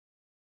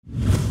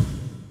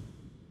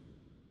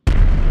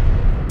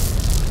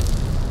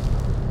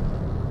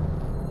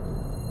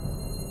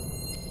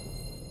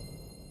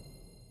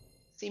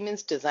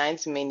Siemens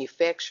designs and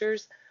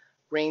manufactures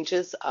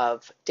ranges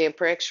of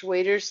damper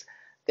actuators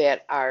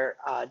that are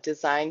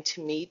designed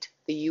to meet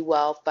the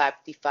UL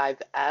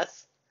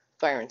 555S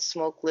fire and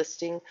smoke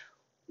listing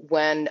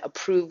when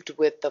approved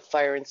with the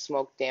fire and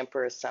smoke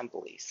damper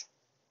assemblies.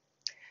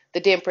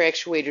 The damper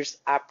actuators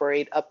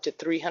operate up to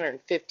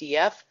 350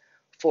 F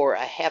for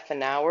a half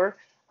an hour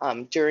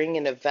during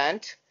an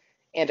event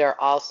and are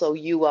also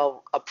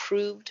UL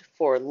approved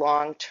for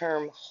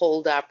long-term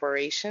hold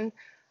operation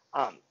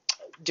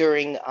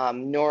during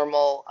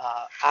normal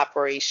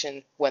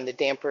operation when the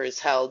damper is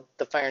held,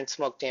 the fire and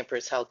smoke damper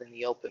is held in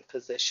the open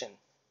position.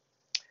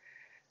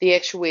 The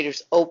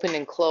actuators open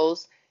and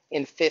close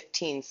in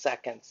 15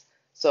 seconds.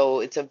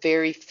 So it's a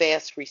very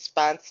fast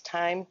response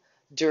time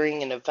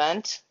during an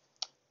event.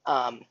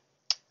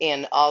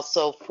 And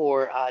also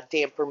for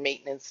damper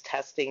maintenance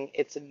testing,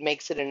 it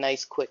makes it a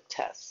nice quick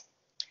test.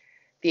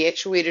 The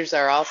actuators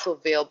are also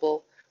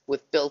available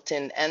with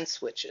built-in end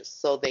switches,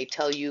 so they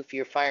tell you if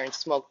your fire and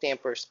smoke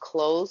damper is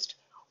closed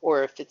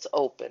or if it's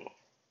open.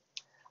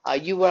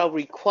 UL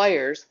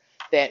requires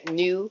that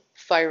new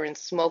fire and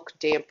smoke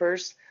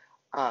dampers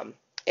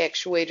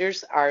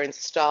actuators are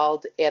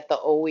installed at the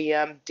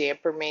OEM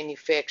damper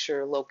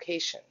manufacturer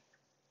location.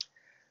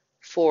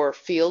 For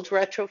field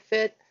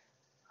retrofit,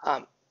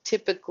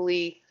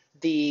 typically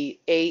the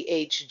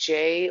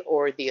AHJ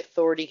or the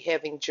authority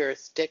having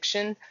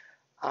jurisdiction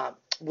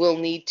will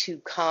need to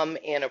come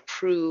and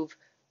approve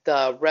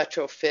the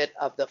retrofit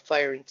of the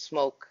fire and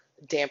smoke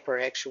damper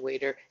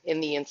actuator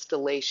in the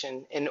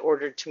installation in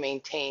order to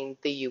maintain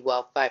the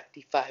UL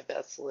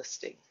 55S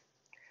listing.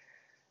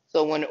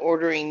 So when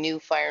ordering new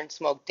fire and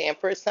smoke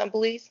damper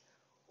assemblies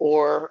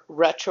or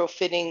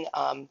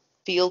retrofitting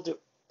field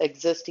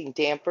existing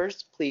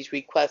dampers, please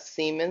request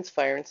Siemens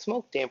fire and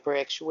smoke damper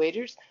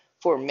actuators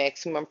for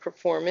maximum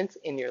performance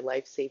in your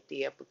life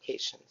safety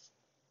applications.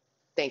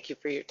 Thank you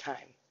for your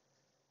time.